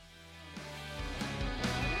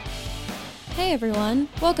Hey everyone,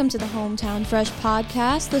 welcome to the Hometown Fresh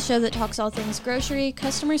podcast, the show that talks all things grocery,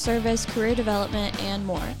 customer service, career development, and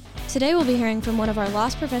more. Today we'll be hearing from one of our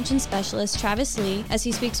loss prevention specialists, Travis Lee, as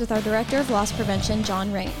he speaks with our Director of Loss Prevention,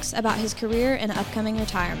 John Rinks, about his career and upcoming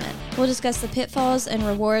retirement. We'll discuss the pitfalls and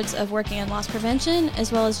rewards of working in loss prevention,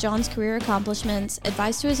 as well as John's career accomplishments,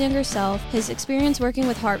 advice to his younger self, his experience working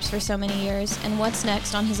with Harps for so many years, and what's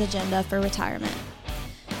next on his agenda for retirement.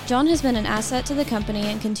 John has been an asset to the company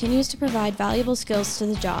and continues to provide valuable skills to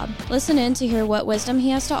the job. Listen in to hear what wisdom he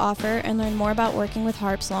has to offer and learn more about working with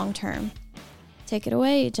Harps long term. Take it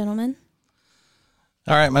away, gentlemen.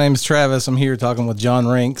 All right, my name is Travis. I'm here talking with John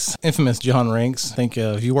Rinks, infamous John Rinks. I think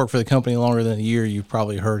if you work for the company longer than a year, you've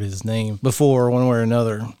probably heard his name before, one way or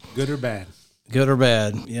another. Good or bad? Good or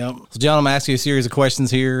bad, yep. So, John, I'm going to ask you a series of questions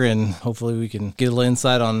here, and hopefully we can get a little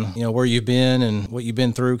insight on, where you've been and what you've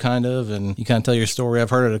been through, kind of, and you kind of tell your story.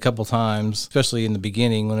 I've heard it a couple times, especially in the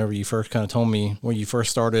beginning, whenever you first kind of told me where you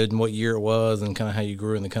first started and what year it was and kind of how you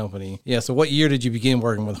grew in the company. Yeah, so what year did you begin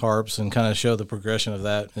working with Harps, and kind of show the progression of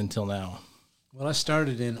that until now? Well, I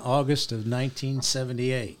started in August of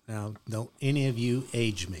 1978. Now, don't any of you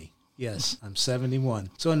age me. Yes, I'm 71.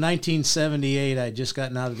 So in 1978, I had just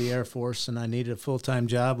gotten out of the Air Force, and I needed a full-time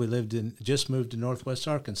job. Just moved to Northwest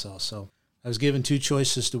Arkansas. So I was given two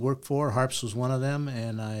choices to work for. Harps was one of them,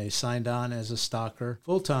 and I signed on as a stocker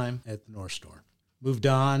full-time at the North Store. Moved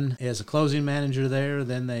on as a closing manager there.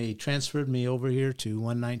 Then they transferred me over here to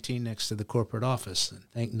 119 next to the corporate office, I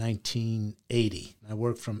think 1980. I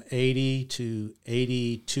worked from 80 to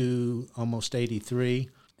 82, almost 83.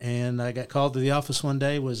 And I got called to the office one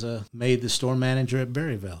day, made the store manager at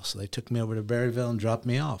Berryville. So they took me over to Berryville and dropped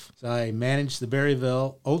me off. So I managed the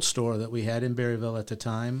Berryville old store that we had in Berryville at the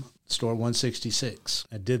time, store 166.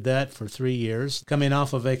 I did that for 3 years. Coming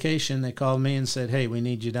off of vacation, they called me and said, hey, we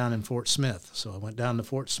need you down in Fort Smith. So I went down to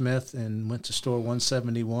Fort Smith and went to store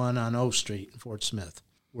 171 on O Street in Fort Smith.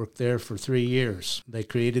 Worked there for 3 years. They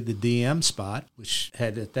created the DM spot, which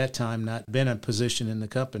had at that time not been a position in the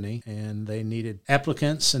company, and they needed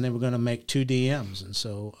applicants, and they were going to make 2 DMs. And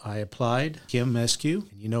so I applied. Kim Mescue,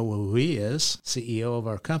 you know who he is, CEO of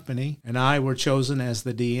our company, and I were chosen as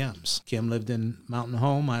the DMs. Kim lived in Mountain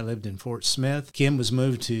Home. I lived in Fort Smith. Kim was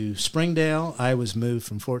moved to Springdale. I was moved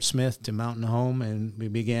from Fort Smith to Mountain Home, and we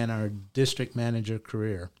began our district manager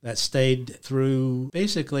career. That stayed through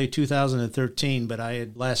basically 2013, but I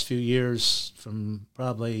had last few years from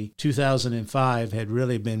probably 2005 had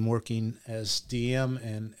really been working as DM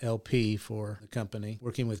and LP for the company,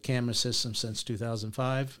 working with camera systems since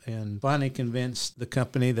 2005, and finally convinced the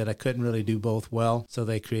company that I couldn't really do both well, so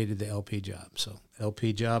they created the LP job. So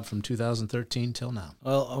LP job from 2013 till now.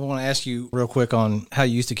 Well, I want to ask you real quick on how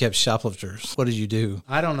you used to catch shoplifters. What did you do?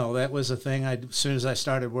 I don't know. That was a thing. As soon as I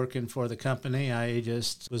started working for the company, I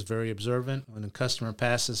just was very observant. When a customer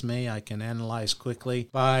passes me, I can analyze quickly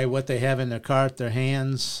by what they have in their cart, their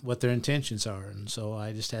hands, what their intentions are. And so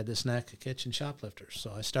I just had this knack of catching shoplifters.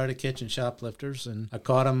 So I started catching shoplifters, and I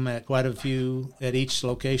caught them at quite a few at each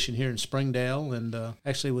location here in Springdale, and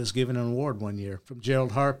actually was given an award one year from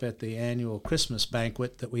Gerald Harp at the annual Christmas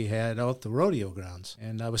banquet that we had out at the rodeo grounds.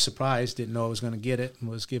 And I was surprised, didn't know I was going to get it, and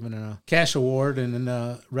was given a cash award and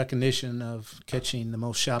a recognition of catching the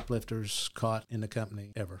most shoplifters caught in the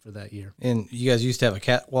company ever for that year. And you guys used to have a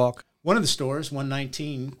catwalk? One of the stores,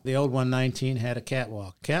 119, the old 119 had a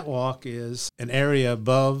catwalk. Catwalk is an area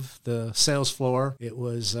above the sales floor. It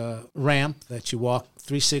was a ramp that you walked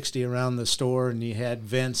 360 around the store, and you had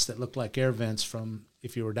vents that looked like air vents from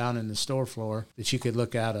if you were down in the store floor that you could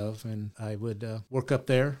look out of. And I would work up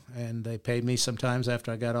there, and they paid me sometimes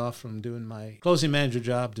after I got off from doing my closing manager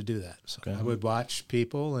job to do that. So okay. I would watch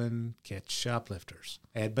people and catch shoplifters.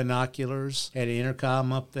 I had binoculars, had an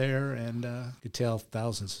intercom up there, and could tell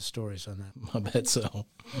thousands of stories on that. I bet so.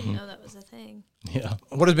 I didn't know that was a thing. Yeah.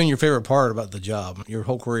 What has been your favorite part about the job? Your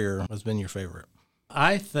whole career has been your favorite?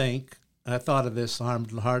 I thought of this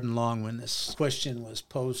hard and long when this question was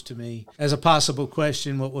posed to me. As a possible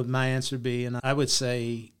question, what would my answer be? And I would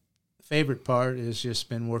say favorite part has just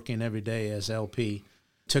been working every day as LP.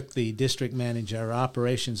 Took the district manager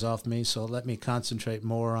operations off me, so let me concentrate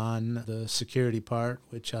more on the security part,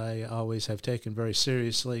 which I always have taken very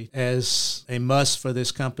seriously as a must for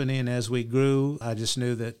this company. And as we grew, I just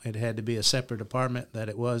knew that it had to be a separate department that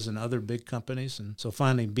it was in other big companies. And so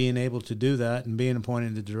finally being able to do that and being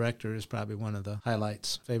appointed the director is probably one of the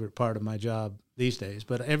highlights, favorite part of my job these days.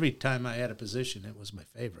 But every time I had a position, it was my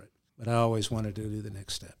favorite. But I always wanted to do the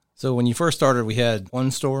next step. So when you first started, we had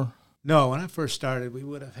one store? No, when I first started, we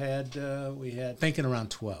would have had, thinking around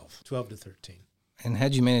 12 to 13. And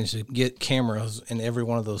how'd you manage to get cameras in every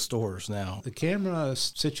one of those stores now? The camera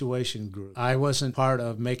situation grew. I wasn't part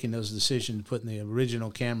of making those decisions, putting the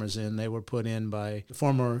original cameras in. They were put in by the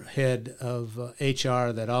former head of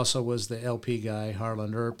HR that also was the LP guy,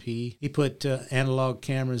 Harlan Earp. He put analog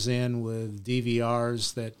cameras in with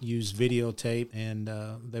DVRs that used videotape, and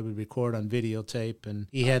they would record on videotape, and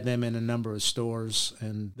he had them in a number of stores.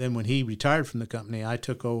 And then when he retired from the company, I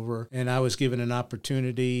took over, and I was given an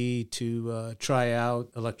opportunity to try out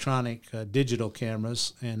electronic digital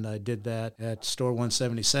cameras, and I did that at Store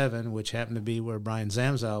 177, which happened to be where Brian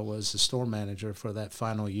Zamzow was the store manager for that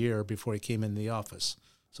final year before he came in the office.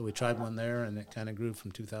 So we tried one there, and it kind of grew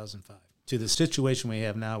from 2005 to the situation we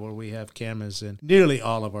have now where we have cameras in nearly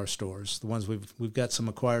all of our stores. The ones we've got some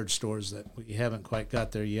acquired stores that we haven't quite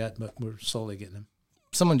got there yet, but we're slowly getting them.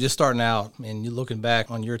 Someone just starting out, and you're looking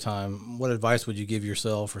back on your time, what advice would you give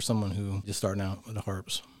yourself or someone who just starting out with the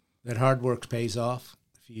Harps? That hard work pays off.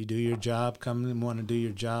 If you do your job, come and want to do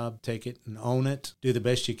your job, take it and own it. Do the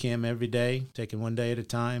best you can every day, take it one day at a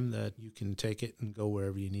time, that you can take it and go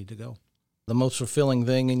wherever you need to go. The most fulfilling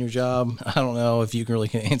thing in your job? I don't know if you can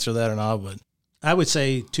really answer that or not, but I would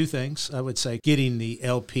say two things. I would say getting the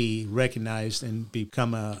LP recognized and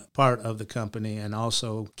become a part of the company, and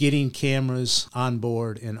also getting cameras on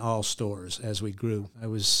board in all stores as we grew. I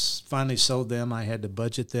was finally sold them. I had to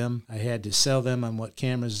budget them. I had to sell them on what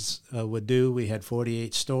cameras would do. We had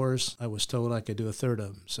 48 stores. I was told I could do a third of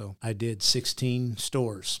them. So I did 16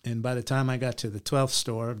 stores. And by the time I got to the 12th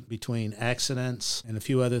store, between accidents and a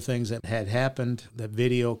few other things that had happened that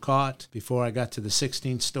video caught before I got to the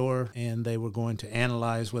 16th store, and they were going to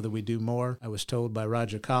analyze whether we do more. I was told by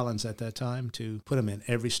Roger Collins at that time to put them in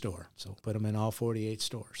every store. So put them in all 48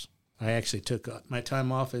 stores. I actually took my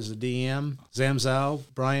time off as a DM. Zamzow,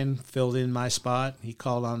 Brian filled in my spot. He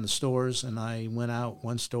called on the stores, and I went out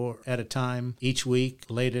one store at a time each week,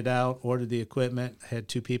 laid it out, ordered the equipment, had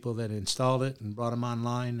two people that installed it and brought them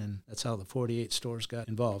online, and that's how the 48 stores got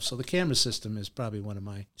involved. So the camera system is probably one of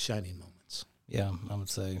my shining moments. Yeah, I would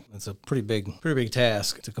say it's a pretty big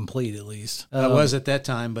task to complete, at least. I was at that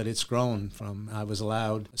time, but it's grown from, I was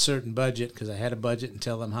allowed a certain budget because I had a budget and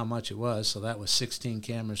tell them how much it was. So that was 16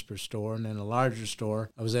 cameras per store. And in a larger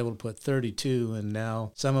store, I was able to put 32. And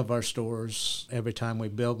now some of our stores, every time we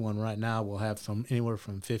build one right now, we'll have from anywhere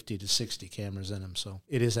from 50 to 60 cameras in them. So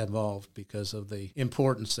it is evolved because of the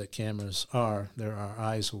importance that cameras are. They're our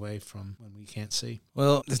eyes away from when we can't see.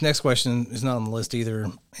 Well, this next question is not on the list either.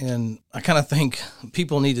 And I kind of think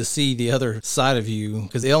people need to see the other side of you,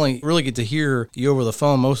 because they only really get to hear you over the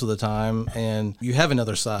phone most of the time, and you have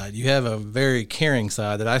another side. You have a very caring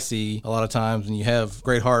side that I see a lot of times, and you have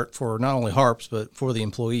great heart for not only Harps, but for the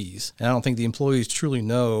employees. And I don't think the employees truly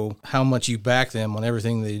know how much you back them on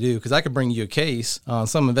everything they do, because I could bring you a case on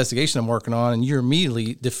some investigation I'm working on, and you're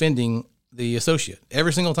immediately defending the associate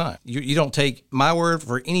every single time. You don't take my word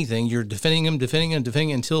for anything. You're defending them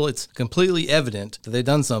until it's completely evident that they've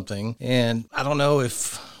done something. And I don't know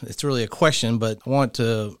if it's really a question, but I want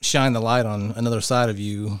to shine the light on another side of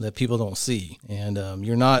you that people don't see. And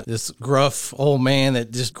you're not this gruff old man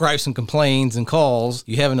that just gripes and complains and calls.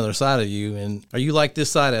 You have another side of you. And are you like this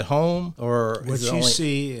side at home, or what you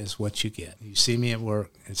see is what you get? You see me at work,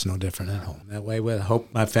 it's no different at home. That way, I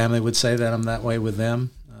hope my family would say that I'm that way with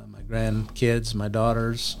them. Grandkids, my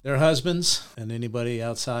daughters, their husbands, and anybody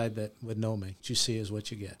outside that would know me. What you see is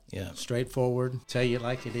what you get. Yeah. Straightforward, tell you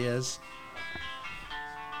like it is.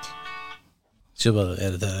 She'll be able to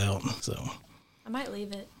edit that out. So I might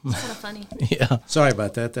leave it. It's kind of funny. Yeah. Sorry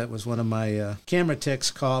about that. That was one of my camera techs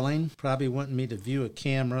calling, probably wanting me to view a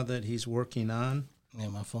camera that he's working on. Yeah,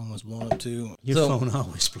 my phone was blown up too. Your phone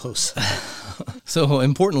always blows up. So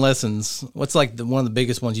important lessons. What's like one of the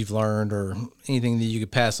biggest ones you've learned, or anything that you could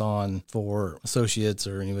pass on for associates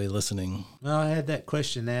or anybody listening? Well, I had that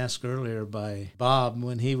question asked earlier by Bob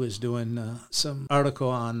when he was doing some article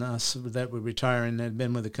on us that we're retiring that had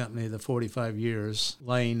been with the company the 45 years,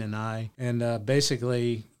 Lane and I. And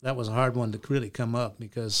basically, that was a hard one to really come up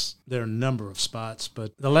because there are a number of spots.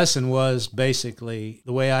 But the lesson was basically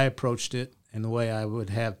the way I approached it, and the way I would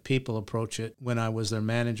have people approach it when I was their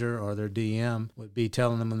manager or their DM would be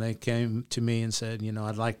telling them when they came to me and said, you know,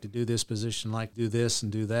 I'd like to do this position, like do this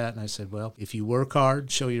and do that. And I said, well, if you work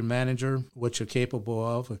hard, show your manager what you're capable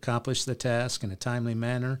of, accomplish the task in a timely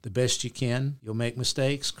manner, the best you can. You'll make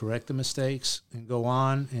mistakes, correct the mistakes, and go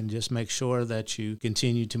on and just make sure that you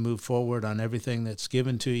continue to move forward on everything that's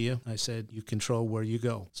given to you. I said, you control where you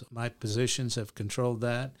go. So my positions have controlled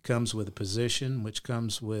that. It comes with a position, which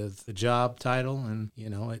comes with the job title, and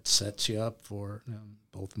it sets you up for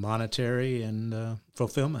both monetary and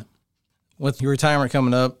fulfillment. With your retirement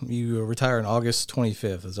coming up, you retire on August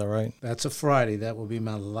 25th. Is that right? That's a Friday. That will be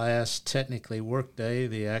my last technically work day.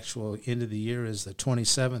 The actual end of the year is the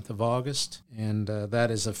 27th of August, and that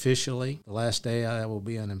is officially the last day I will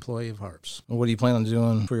be an employee of Harps. What do you plan on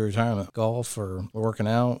doing for your retirement? Golf or working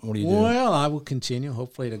out? What do you do? Well, I will continue,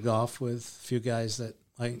 hopefully, to golf with a few guys that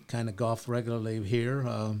I kind of golf regularly here,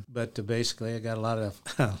 but basically I got a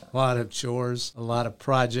lot of chores, a lot of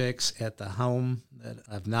projects at the home that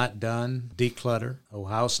I've not done. Declutter. The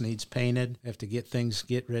house needs painted. I have to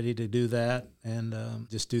get ready to do that, and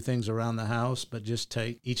just do things around the house, but just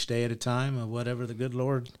take each day at a time of whatever the good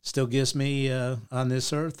Lord still gives me on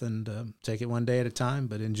this earth, and take it one day at a time,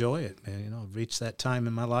 but enjoy it. And, I've reached that time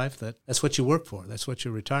in my life that's what you work for. That's what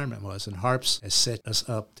your retirement was, and Harps has set us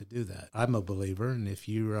up to do that. I'm a believer, and if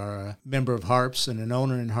you are a member of Harps and an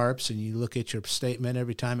owner in Harps, and you look at your statement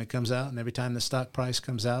every time it comes out and every time the stock price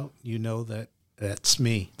comes out, you know that that's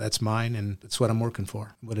me, that's mine, and that's what I'm working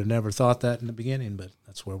for. Would have never thought that in the beginning, but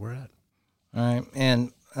that's where we're at. All right.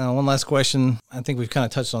 And one last question. I think we've kind of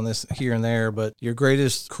touched on this here and there, but your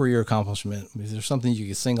greatest career accomplishment, is there something you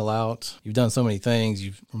could single out? You've done so many things,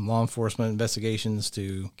 from law enforcement investigations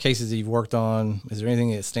to cases that you've worked on. Is there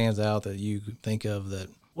anything that stands out that you think of that?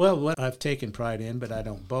 Well, what I've taken pride in, but I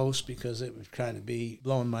don't boast because it would kind of be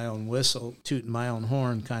blowing my own whistle, tooting my own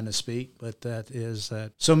horn, kind of speak, but that is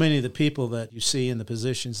that so many of the people that you see in the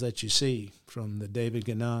positions that you see, from the David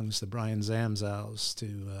Ganungs, the Brian Zamzows,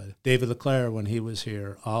 to David LeClaire when he was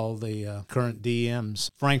here, all the current DMs.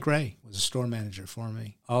 Frank Ray was a store manager for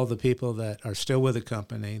me. All the people that are still with the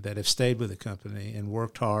company, that have stayed with the company and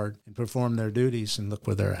worked hard and performed their duties, and look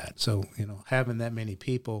where they're at. So, having that many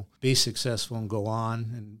people be successful and go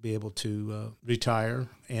on and be able to retire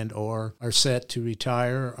and or are set to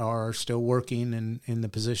retire or are still working in the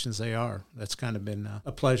positions they are. That's kind of been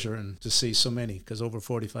a pleasure, and to see so many, because over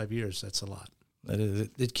 45 years, that's a lot. That is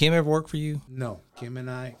it. Did Kim ever work for you? No. Kim and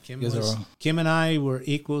I were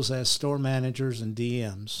equals as store managers and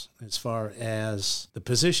DMs as far as the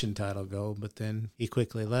position title go, but then he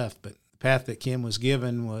quickly left. But the path that Kim was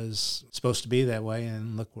given was supposed to be that way,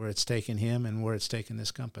 and look where it's taken him and where it's taken this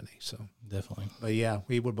company. So definitely. But yeah,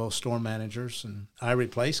 we were both store managers, and I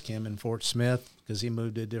replaced Kim in Fort Smith because he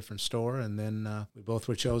moved to a different store, and then we both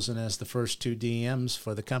were chosen as the first two DMs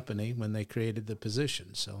for the company when they created the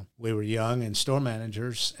position. So we were young and store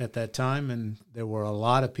managers at that time, and there were a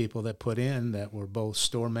lot of people that put in that were both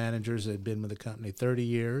store managers that had been with the company 30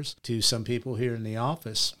 years to some people here in the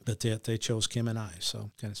office, but they chose Kim and I,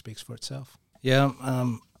 so it kind of speaks for itself. Yeah,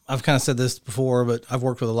 I've kind of said this before, but I've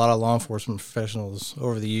worked with a lot of law enforcement professionals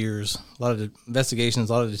over the years, a lot of investigations,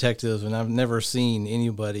 a lot of detectives, and I've never seen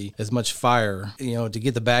anybody as much fire, to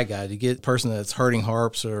get the bad guy, to get the person that's hurting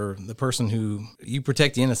Harps, or the person who you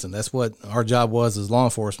protect the innocent. That's what our job was as law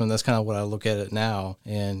enforcement. That's kind of what I look at it now.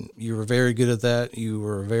 And you were very good at that. You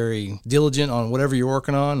were very diligent on whatever you're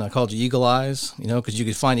working on. I called you Eagle Eyes, because you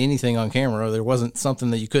could find anything on camera. There wasn't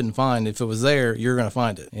something that you couldn't find. If it was there, you're going to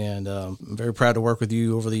find it. And I'm very proud to work with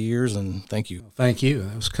you over the years, and thank you. Thank you.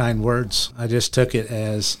 That was kind words. I just took it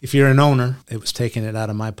as, if you're an owner, it was taking it out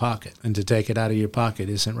of my pocket, and to take it out of your pocket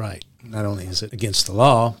isn't right. Not only is it against the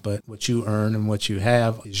law, but what you earn and what you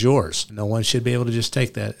have is yours. No one should be able to just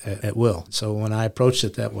take that at will. So when I approached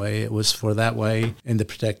it that way, it was for that way and to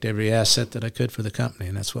protect every asset that I could for the company,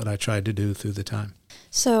 and that's what I tried to do through the time.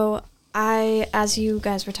 So as you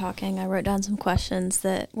guys were talking, I wrote down some questions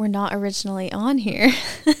that were not originally on here.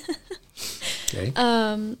 Okay.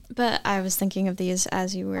 But I was thinking of these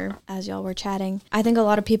as y'all were chatting. I think a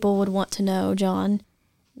lot of people would want to know, John,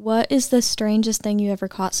 what is the strangest thing you ever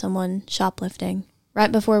caught someone shoplifting? Right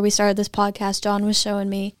before we started this podcast, John was showing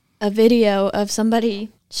me a video of somebody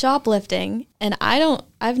shoplifting, and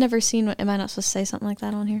I've never seen, am I not supposed to say something like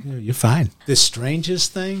that on here? You're fine. The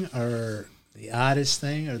strangest thing, or the oddest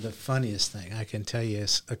thing, or the funniest thing? I can tell you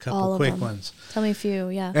a couple quick ones. Tell me a few,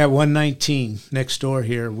 yeah. At 119 next door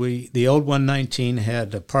here, the old 119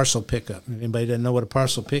 had a parcel pickup. If anybody doesn't know what a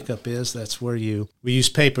parcel pickup is, that's where we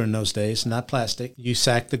used paper in those days, not plastic. You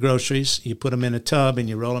sack the groceries, you put them in a tub, and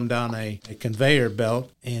you roll them down a conveyor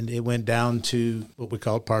belt, and it went down to what we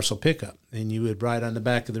called parcel pickup. And you would write on the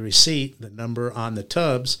back of the receipt the number on the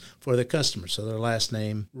tubs for the customer. So their last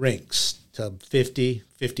name, Rinks, tub 50,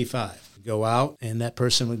 55. Go out, and that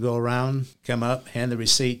person would go around, come up, hand the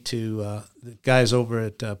receipt to the guys over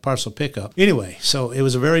at Parcel Pickup. Anyway, so it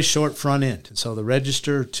was a very short front end. And so the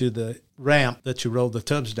register to the ramp that you rolled the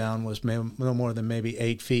tubs down was no more than maybe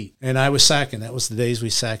 8 feet. And I was sacking. That was the days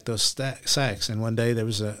we sacked those sacks. And one day there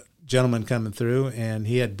was a gentleman coming through, and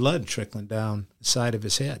he had blood trickling down the side of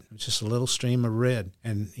his head. It was just a little stream of red,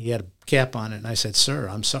 and he had a cap on it. And I said, "Sir,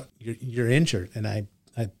 I'm sorry, you're injured." And I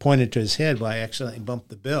pointed to his head, but I accidentally bumped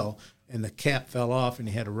the bill, and the cap fell off, and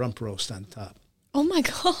he had a rump roast on top. Oh, my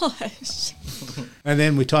gosh. And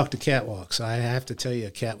then we talked to catwalks. I have to tell you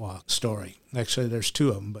a catwalk story. Actually, there's two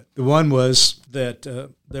of them. But the one was that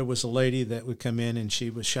there was a lady that would come in, and she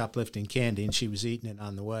was shoplifting candy, and she was eating it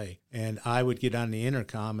on the way. And I would get on the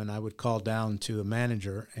intercom, and I would call down to a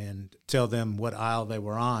manager and tell them what aisle they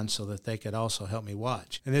were on so that they could also help me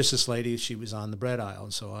watch. And there's this lady, she was on the bread aisle.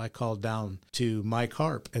 And so I called down to Mike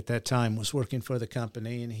Harp, at that time was working for the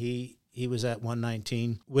company, and he was at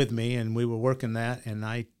 119 with me, and we were working that, and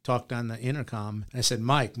I talked on the intercom. I said,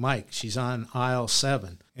 Mike, she's on aisle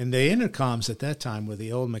 7. And the intercoms at that time were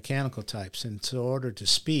the old mechanical types, and in order to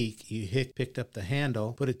speak, you picked up the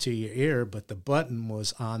handle, put it to your ear, but the button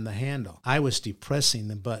was on the handle. I was depressing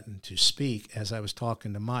the button to speak as I was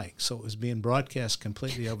talking to Mike, so it was being broadcast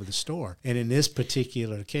completely over the store. And in this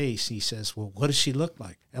particular case, he says, "Well, what does she look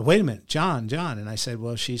like?" "Wait a minute, John." And I said,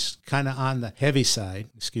 "Well, she's kind of on the heavy side,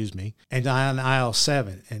 and on aisle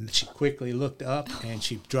 7. And she quickly looked up, and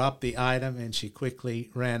she dropped the item, and she quickly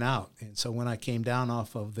ran out. And so when I came down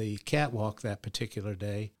off of the catwalk that particular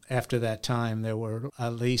day, after that time, there were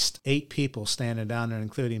at least 8 people standing down there,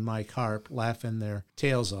 including Mike Harp, laughing their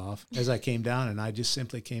tails off as I came down. And I just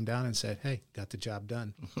simply came down and said, "Hey, got the job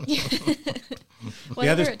done."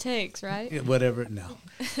 Whatever it takes, right? Whatever. No.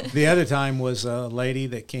 The other time was a lady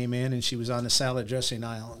that came in, and she was on the salad dressing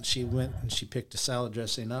aisle, and she went and she picked the salad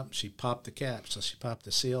dressing up. She popped the cap. So she popped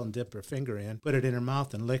the seal and dipped her finger in, put it in her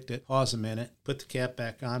mouth and licked it, paused a minute, put the cap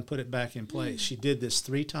back on, put it back in place. She did this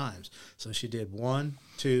 3 times. So she did 1,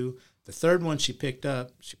 2. The third one she picked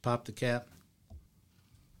up, she popped the cap.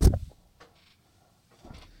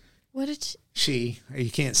 What did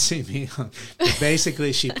you can't see me, but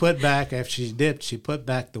basically she put back, after she dipped, she put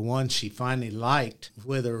back the one she finally liked,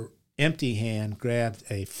 with her empty hand grabbed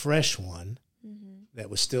a fresh one that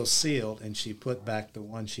was still sealed, and she put back the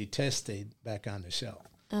one she tested back on the shelf.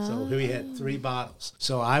 So we had 3 bottles.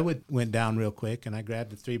 So I went down real quick, and I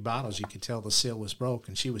grabbed the 3 bottles. You could tell the seal was broke,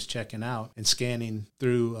 and she was checking out and scanning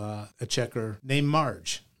through a checker named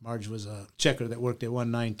Marge. Marge was a checker that worked at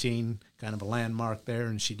 119, kind of a landmark there,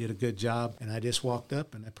 and she did a good job. And I just walked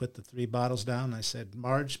up, and I put the 3 bottles down, and I said,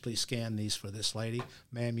 "Marge, please scan these for this lady.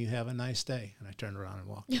 Ma'am, you have a nice day." And I turned around and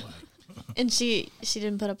walked away. And she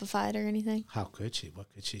didn't put up a fight or anything? How could she?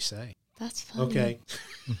 What could she say? That's funny. Okay.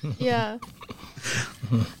 Yeah.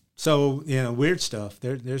 So, weird stuff.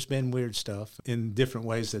 There's been weird stuff in different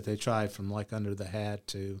ways that they tried, from like under the hat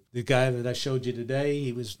to the guy that I showed you today.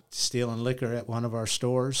 He was stealing liquor at one of our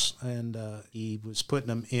stores, and he was putting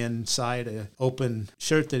them inside an open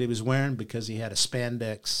shirt that he was wearing because he had a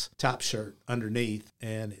spandex top shirt underneath,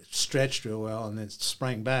 and it stretched real well, and it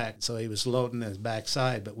sprang back. So he was loading his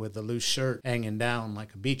backside, but with the loose shirt hanging down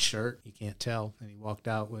like a beach shirt. You can't tell. And he walked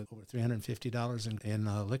out with over $350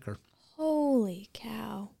 in liquor. Holy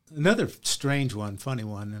cow. Another strange one, funny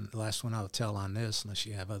one, and the last one I'll tell on this, unless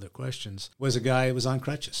you have other questions, was a guy who was on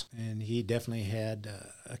crutches. And he definitely had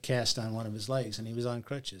a cast on one of his legs, and he was on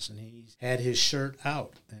crutches. And he had his shirt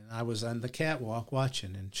out. And I was on the catwalk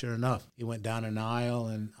watching, and sure enough, he went down an aisle,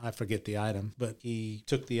 and I forget the item, but he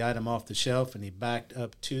took the item off the shelf, and he backed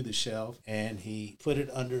up to the shelf, and he put it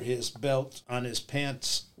under his belt on his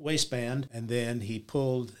pants waistband, and then he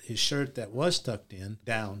pulled his shirt that was tucked in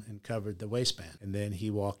down and covered the waistband. And then he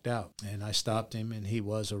walked out, and I stopped him, and he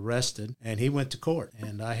was arrested, and he went to court,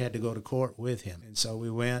 and I had to go to court with him. And so we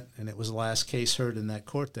went, and it was the last case heard in that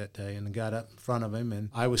court that day, and I got up in front of him, and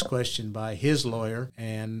I was questioned by his lawyer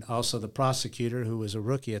and also the prosecutor, who was a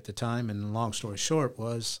rookie at the time. And long story short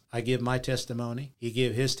was, I give my testimony, he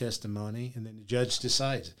gave his testimony, and then the judge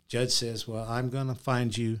decides. The judge says, "Well, I'm going to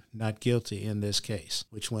find you not guilty in this case,"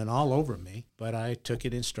 which went all over me, but I took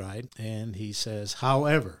it in stride. And he says,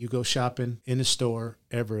 "However, you go shopping in a store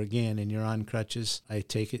ever again and you're on crutches, I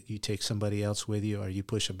take it you take somebody else with you, or you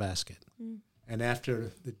push a basket." And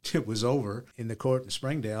after it was over in the court in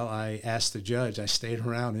Springdale, I asked the judge, I stayed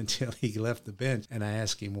around until he left the bench, and I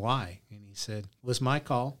asked him why. And he said, "It was my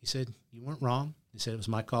call." He said, "You weren't wrong." He said, "It was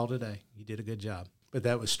my call today. You did a good job." But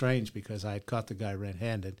that was strange because I had caught the guy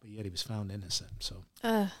red-handed, but yet he was found innocent. So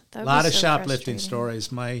a lot of shoplifting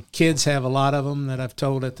stories. My kids have a lot of them that I've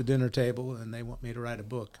told at the dinner table, and they want me to write a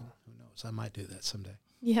book. Who knows? I might do that someday.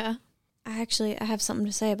 Yeah. I have something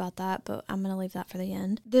to say about that, but I'm going to leave that for the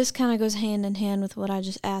end. This kind of goes hand in hand with what I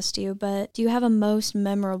just asked you, but do you have a most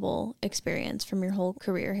memorable experience from your whole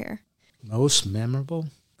career here? Most memorable?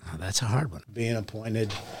 Oh, that's a hard one. Being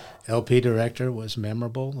appointed LP director was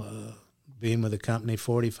memorable. Being with the company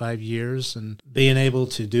 45 years and being able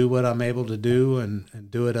to do what I'm able to do and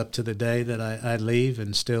do it up to the day that I leave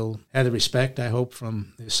and still have the respect, I hope,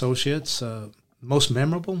 from the associates. Most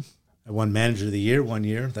memorable, I won Manager of the Year one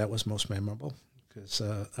year. That was most memorable because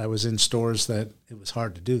I was in stores that it was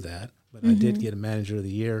hard to do that. But I did get a Manager of the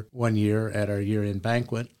Year one year at our year-end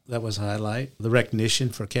banquet. That was a highlight. The recognition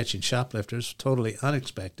for catching shoplifters, totally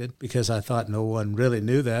unexpected because I thought no one really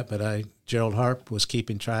knew that, but Gerald Harp was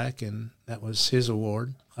keeping track, and that was his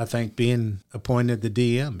award. I think being appointed the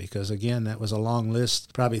DM because, again, that was a long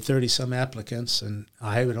list, probably 30-some applicants, and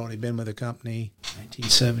I had only been with the company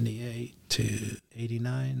 1978 to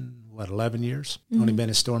 89, 11 years. Only been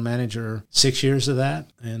a store manager 6 years of that,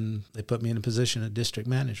 and they put me in a position of district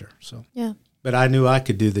manager. So Yeah. But I knew I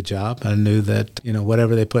could do the job. I knew that,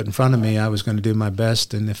 whatever they put in front of me, I was going to do my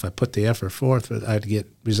best, and if I put the effort forth, I'd get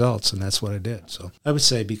results, and that's what I did. So I would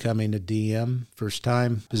say becoming a DM, first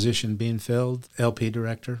time position being filled, LP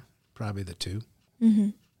director, probably the two.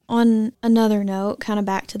 On another note, kind of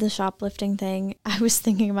back to the shoplifting thing, I was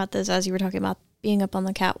thinking about this as you were talking about being up on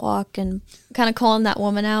the catwalk and kind of calling that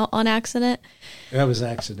woman out on accident. That was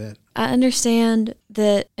accident. I understand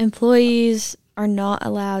that employees are not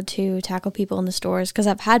allowed to tackle people in the stores because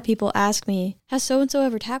I've had people ask me, has so-and-so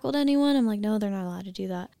ever tackled anyone? I'm like, no, they're not allowed to do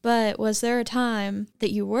that. But was there a time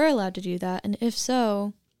that you were allowed to do that? And if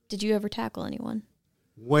so, did you ever tackle anyone?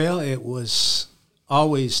 Well, it was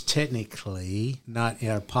always technically not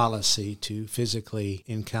our policy to physically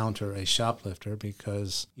encounter a shoplifter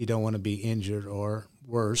because you don't want to be injured or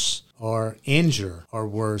worse, or injure or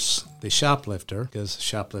worse the shoplifter, because the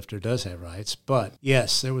shoplifter does have rights. But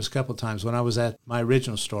yes, there was a couple times when I was at my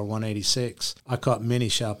original store, 186, I caught many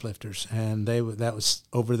shoplifters, and that was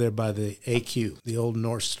over there by the AQ, the old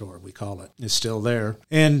North store, we call it. It's still there.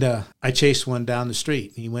 And I chased one down the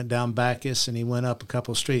street. He went down Bacchus, and he went up a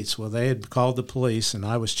couple streets. Well, they had called the police, and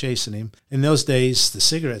I was chasing him. In those days, the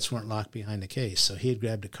cigarettes weren't locked behind the case, so he had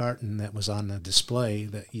grabbed a carton that was on a display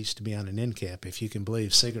that used to be on an end cap. If you can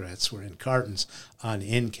believe, cigarettes were in cartons on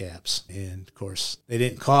end caps. And, of course, they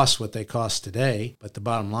didn't cost what they cost today, but the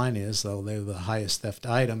bottom line is, though, they were the highest theft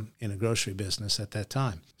item in a grocery business at that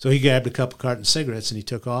time. So he grabbed a couple cartons of cigarettes, and he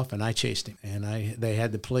took off, and I chased him. And they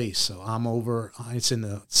had the police, so I'm over. It's in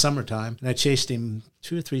the summertime, and I chased him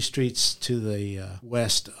 2 or 3 streets to the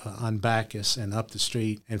west on Bacchus and up the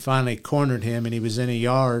street, and finally cornered him, and he was in a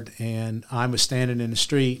yard, and I was standing in the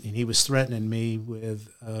street, and he was threatening me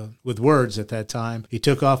with words at that time. He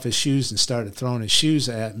took off his shoes and started throwing his shoes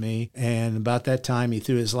at me, and about that time he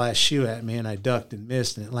threw his last shoe at me, and I ducked and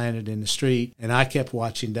missed, and it landed in the street, and I kept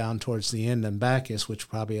watching down towards the end on Bacchus, which was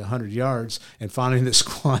probably 100 yards, and finally the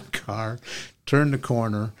squad car turned the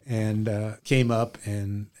corner and came up,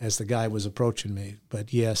 and as the guy was approaching me.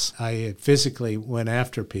 But yes, I had physically went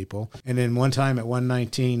after people. And then one time at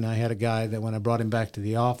 119, I had a guy that when I brought him back to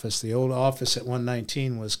the office, the old office at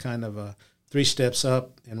 119 was kind of 3 steps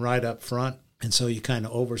up and right up front. And so you kind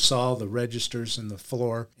of oversaw the registers and the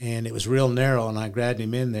floor, and it was real narrow, and I grabbed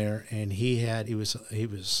him in there, and he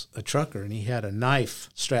was a trucker, and he had a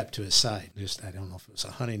knife strapped to his side. I don't know if it was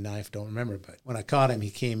a hunting knife, don't remember, but when I caught him,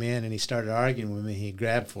 he came in, and he started arguing with me. He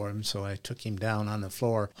grabbed for him, so I took him down on the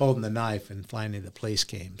floor holding the knife, and finally the police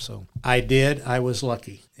came. So I was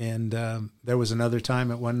lucky. And there was another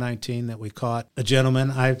time at 119 that we caught a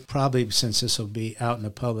gentleman. Since this will be out in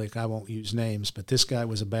the public, I won't use names, but this guy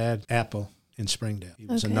was a bad apple in Springdale. He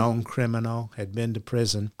was a known criminal, had been to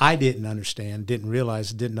prison. I didn't understand, didn't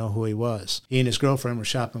realize, didn't know who he was. He and his girlfriend were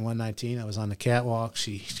shopping 119. I was on the catwalk.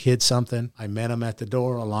 She hid something. I met him at the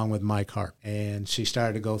door along with Mike Harp. And she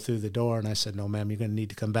started to go through the door, and I said, no, ma'am, you're going to need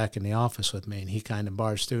to come back in the office with me. And he kind of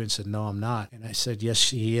barged through and said, no, I'm not. And I said, yes,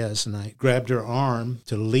 she is. And I grabbed her arm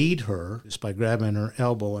to lead her just by grabbing her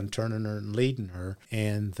elbow and turning her and leading her.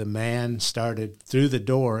 And the man started through the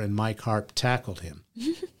door, and Mike Harp tackled him.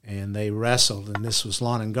 And they wrestled, and this was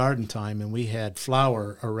lawn and garden time, and we had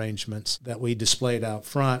flower arrangements that we displayed out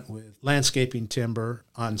front with landscaping timber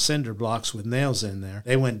on cinder blocks with nails in there.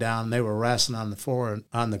 They went down, and they were wrestling on the floor and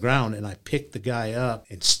on the ground, and I picked the guy up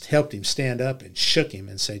and helped him stand up and shook him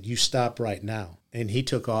and said, you stop right now. And he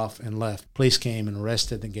took off and left. Police came and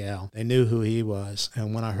arrested the gal. They knew who he was.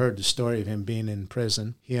 And when I heard the story of him being in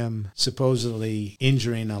prison, him supposedly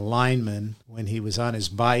injuring a lineman when he was on his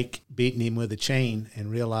bike, beating him with a chain,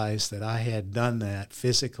 and realized that I had done that,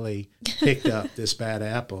 physically picked up this bad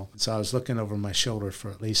apple. So I was looking over my shoulder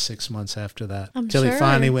for at least 6 months after that. Until he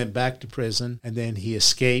finally went back to prison, and then he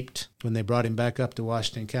escaped. When they brought him back up to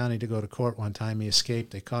Washington County to go to court one time, he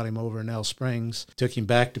escaped. They caught him over in Elk Springs, took him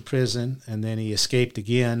back to prison, and then he escaped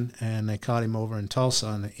again, and they caught him over in Tulsa,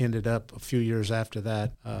 and it ended up a few years after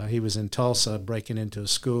that. He was in Tulsa breaking into a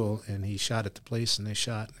school, and he shot at the police, and they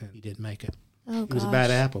shot, and he didn't make it. Oh, he was a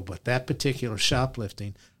bad apple, but that particular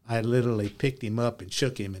shoplifting, I literally picked him up and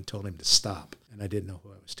shook him and told him to stop, and I didn't know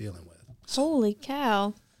who I was dealing with. So. Holy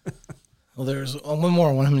cow. Well, there's one more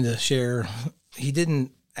I want him to share. He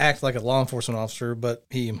didn't act like a law enforcement officer, but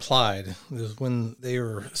he implied. It was when they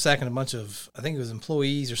were sacking a bunch of, I think it was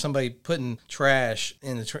employees or somebody putting trash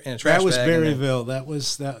in a trash bag. That was Berryville. That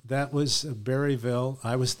was Berryville.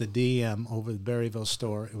 I was the DM over the Berryville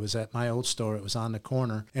store. It was at my old store. It was on the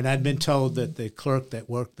corner. And I'd been told that the clerk that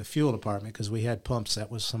worked the fuel department, because we had pumps, that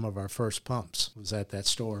was some of our first pumps, was at that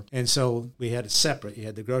store. And so we had it separate. You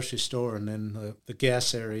had the grocery store and then the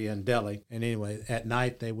gas area and deli. And anyway, at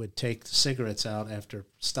night they would take the cigarettes out after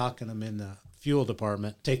stocking them in the fuel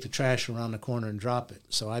department, take the trash around the corner and drop it.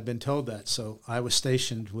 So I'd been told that. So I was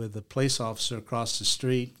stationed with a police officer across the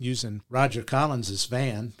street using Roger Collins's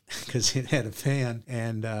van, because it had a van,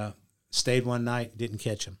 and stayed one night, didn't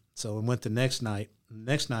catch him. So I went the next night.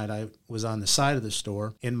 Next night, I was on the side of the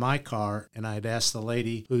store in my car, and I had asked the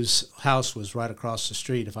lady whose house was right across the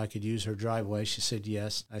street if I could use her driveway. She said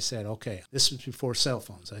yes. I said, okay. This was before cell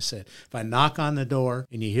phones. I said, if I knock on the door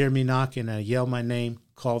and you hear me knocking and I yell my name,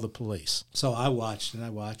 call the police. So I watched,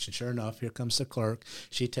 and sure enough, here comes the clerk.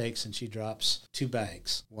 She takes and she drops 2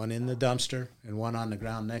 bags, one in the dumpster and one on the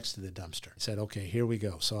ground next to the dumpster. I said, okay, here we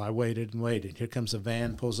go. So I waited and waited. Here comes a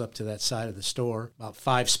van, pulls up to that side of the store, about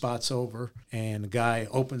 5 spots over, and the guy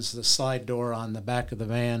opens the slide door on the back of the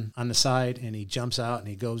van on the side, and he jumps out and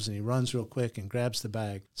he goes and he runs real quick and grabs the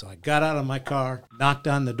bag. So I got out of my car, knocked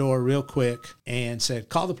on the door real quick, and said,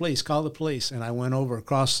 call the police, call the police. And I went over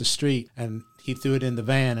across the street, and he threw it in the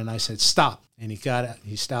van, and I said, stop. And he got out.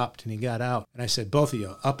 He stopped, and he got out. And I said, both of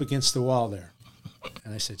you, up against the wall there.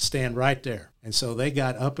 And I said, stand right there. And so they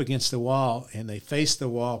got up against the wall, and they faced the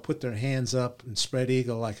wall, put their hands up, and spread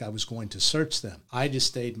eagle like I was going to search them. I just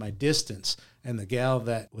stayed my distance. And the gal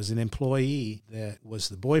that was an employee that was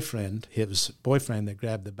the boyfriend, his boyfriend that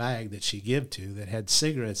grabbed the bag that she gave to that had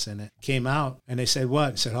cigarettes in it, came out, and they said,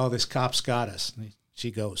 what? I said, oh, this cop's got us. And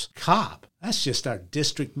she goes, cop? That's just our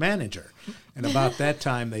district manager. And about that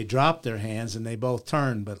time, they dropped their hands, and they both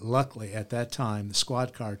turned. But luckily, at that time, the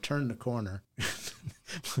squad car turned the corner.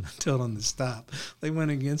 When I told them to stop, they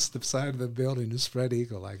went against the side of the building and spread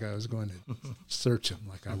eagle like I was going to search them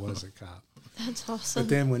like I was a cop. That's awesome. But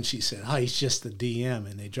then when she said, oh, he's just the DM,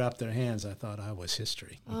 and they dropped their hands, I thought I was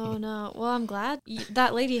history. Oh, no. Well, I'm glad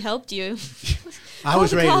that lady helped you. I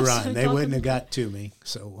was ready to run. They wouldn't have got to me.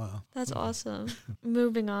 So that's awesome.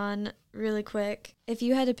 Moving on really quick. If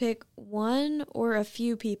you had to pick one or a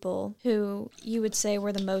few people who you would say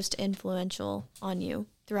were the most influential on you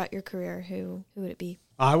throughout your career, who would it be?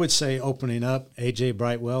 I would say opening up, A.J.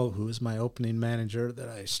 Brightwell, who was my opening manager that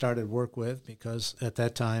I started work with, because at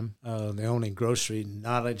that time, the only grocery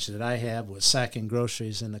knowledge that I had was sacking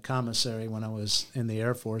groceries in the commissary when I was in the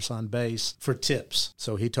Air Force on base for tips.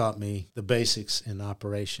 So he taught me the basics in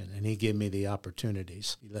operation, and he gave me the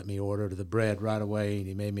opportunities. He let me order the bread right away, and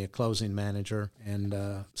he made me a closing manager. And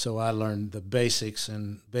so I learned the basics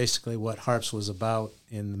and basically what Harps was about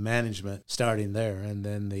in the management starting there. And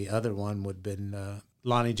then the other one would have been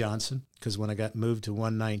Lonnie Johnson, because when I got moved to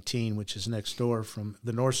 119, which is next door from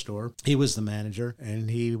the North Store, he was the manager, and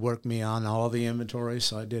he worked me on all the inventories.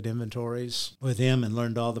 So I did inventories with him and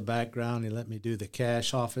learned all the background. He let me do the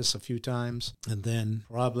cash office a few times. And then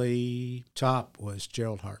probably top was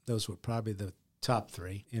Gerald Hart. Those were probably the top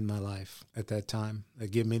 3 in my life at that time. They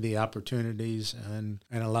give me the opportunities and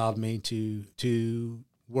allowed me to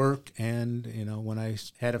work, and when I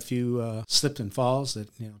had a few slips and falls, that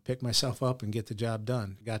pick myself up and get the job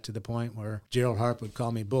done. Got to the point where Gerald Harp would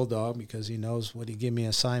call me Bulldog, because he knows when he give me an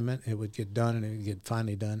assignment, it would get done, and it would get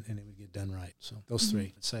finally done, and it would get done right. So those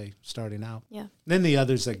 3, I'd say, starting out. Yeah. Then the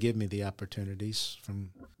others that give me the opportunities,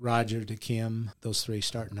 from Roger to Kim, those 3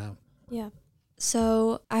 starting out. Yeah.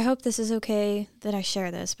 So I hope this is okay that I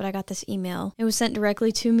share this, but I got this email. It was sent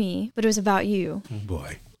directly to me, but it was about you. Oh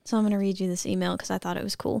boy. So I'm going to read you this email because I thought it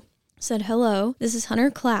was cool. It said, hello, this is Hunter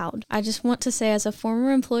Cloud. I just want to say, as a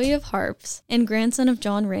former employee of Harps and grandson of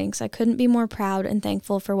John Rinks, I couldn't be more proud and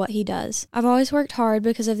thankful for what he does. I've always worked hard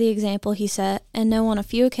because of the example he set, and know on a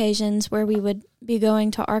few occasions where we would be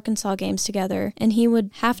going to Arkansas games together, and he would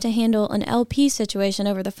have to handle an LP situation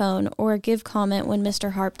over the phone or give comment when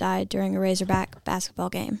Mr. Harp died during a Razorback basketball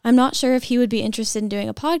game. I'm not sure if he would be interested in doing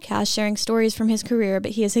a podcast sharing stories from his career,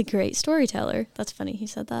 but he is a great storyteller. That's funny he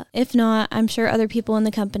said that. If not, I'm sure other people in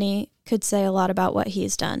the company could say a lot about what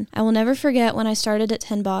he's done. I will never forget when I started at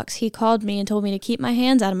 10 Box, he called me and told me to keep my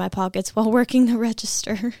hands out of my pockets while working the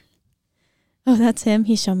register. Oh, that's him.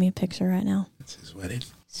 He's showing me a picture right now. That's his wedding.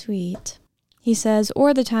 Sweet. He says,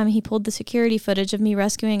 or the time he pulled the security footage of me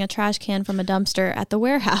rescuing a trash can from a dumpster at the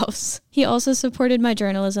warehouse. He also supported my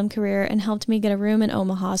journalism career and helped me get a room in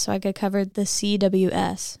Omaha so I could cover the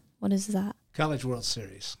CWS. What is that? College World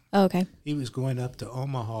Series. Oh, okay. He was going up to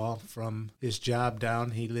Omaha from his job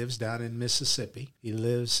down. He lives down in Mississippi. He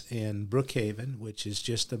lives in Brookhaven, which is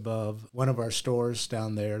just above one of our stores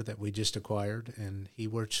down there that we just acquired. And he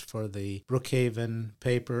works for the Brookhaven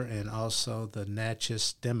paper and also the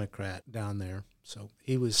Natchez Democrat down there. So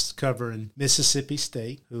he was covering Mississippi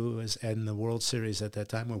State, who was in the World Series at that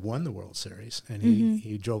time, or won the World Series. And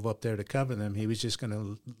he drove up there to cover them. He was just going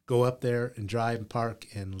to go up there and drive and park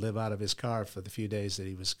and live out of his car for the few days that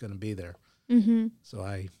he was going to be there. Mm-hmm. So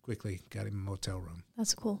I quickly got him a motel room.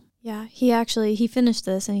 That's cool. Yeah, he finished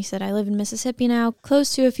this and he said, I live in Mississippi now,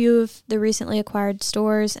 close to a few of the recently acquired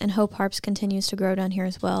stores, and hope Harps continues to grow down here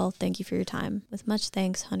as well. Thank you for your time. With much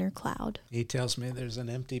thanks, Hunter Cloud. He tells me there's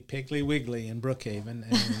an empty Piggly Wiggly in Brookhaven,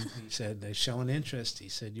 and he said, they're showing interest. He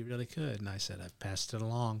said, you really could. And I said, I've passed it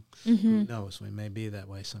along. Mm-hmm. Who knows? We may be that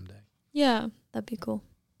way someday. Yeah, that'd be cool.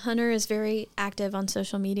 Hunter is very active on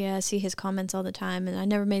social media. I see his comments all the time, and I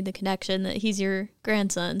never made the connection that he's your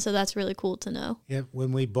grandson, so that's really cool to know. Yeah,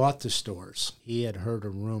 when we bought the stores, he had heard a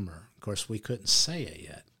rumor. Of course, we couldn't say it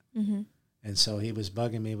yet. Mm-hmm. And so he was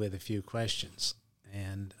bugging me with a few questions.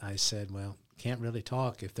 And I said, well, can't really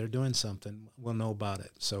talk. If they're doing something, we'll know about it.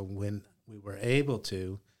 So when we were able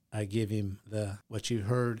to, I give him what you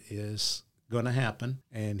heard is going to happen,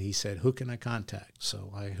 and he said, who can I contact?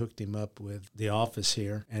 So I hooked him up with the office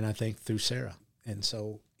here, and I think through Sarah. And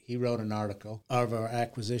so he wrote an article of our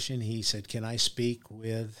acquisition. He said, can I speak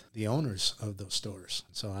with the owners of those stores?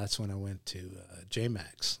 So that's when I went to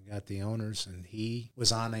JMax, got the owners, and he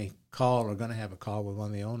was on a call or going to have a call with one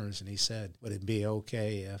of the owners, and he said, would it be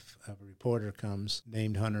okay if a reporter comes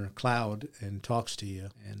named Hunter Cloud and talks to you?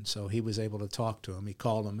 And so he was able to talk to him. He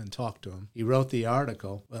called him and talked to him. He wrote the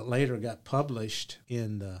article, but later got published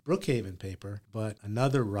in the Brookhaven paper, but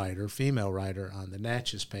another writer, female writer on the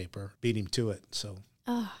Natchez paper, beat him to it. So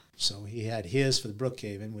he had his for the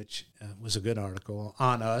Brookhaven, which was a good article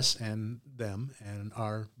on us and them and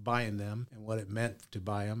our buying them and what it meant to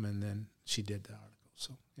buy them, and then she did the article.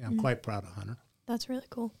 So, yeah, I'm quite proud of Hunter. That's really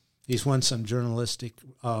cool. He's won some journalistic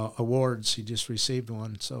awards. He just received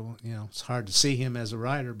one. So, it's hard to see him as a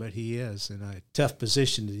writer, but he is in a tough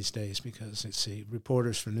position these days because,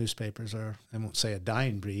 reporters for newspapers are, I won't say a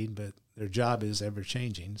dying breed, but their job is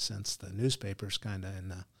ever-changing since the newspaper's kind of in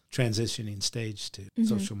the transitioning stage to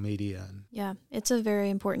social media. Yeah, it's a very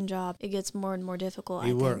important job. It gets more and more difficult.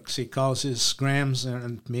 He works. He calls his scrams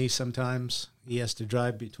and me sometimes. He has to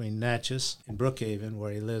drive between Natchez and Brookhaven,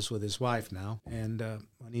 where he lives with his wife now. And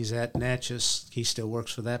when he's at Natchez, he still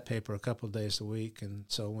works for that paper a couple of days a week. And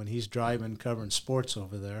so when he's driving, covering sports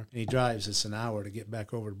over there, and he drives, it's an hour to get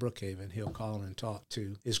back over to Brookhaven. He'll call and talk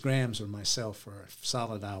to his grams or myself for a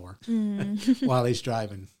solid hour while he's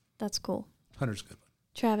driving. That's cool. Hunter's good.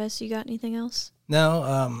 Travis, you got anything else? No,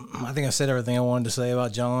 I think I said everything I wanted to say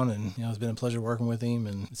about John, and it's been a pleasure working with him,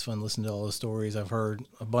 and it's fun listening to all the stories. I've heard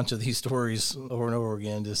a bunch of these stories over and over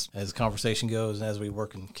again, just as conversation goes and as we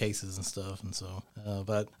work in cases and stuff. And so,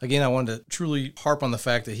 but again, I wanted to truly harp on the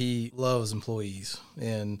fact that he loves employees,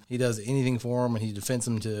 and he does anything for them, and he defends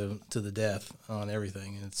them to the death on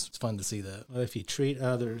everything, and it's fun to see that. Well, if you treat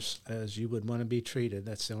others as you would want to be treated,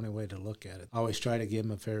 that's the only way to look at it. Always try to give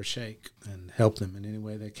them a fair shake and help them in any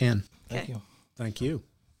way they can. Thank you. Thank you.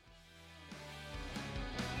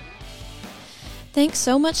 Thanks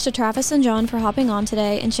so much to Travis and John for hopping on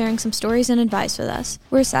today and sharing some stories and advice with us.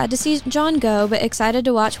 We're sad to see John go, but excited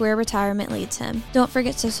to watch where retirement leads him. Don't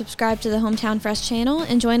forget to subscribe to the Hometown Fresh channel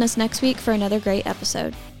and join us next week for another great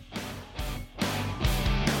episode.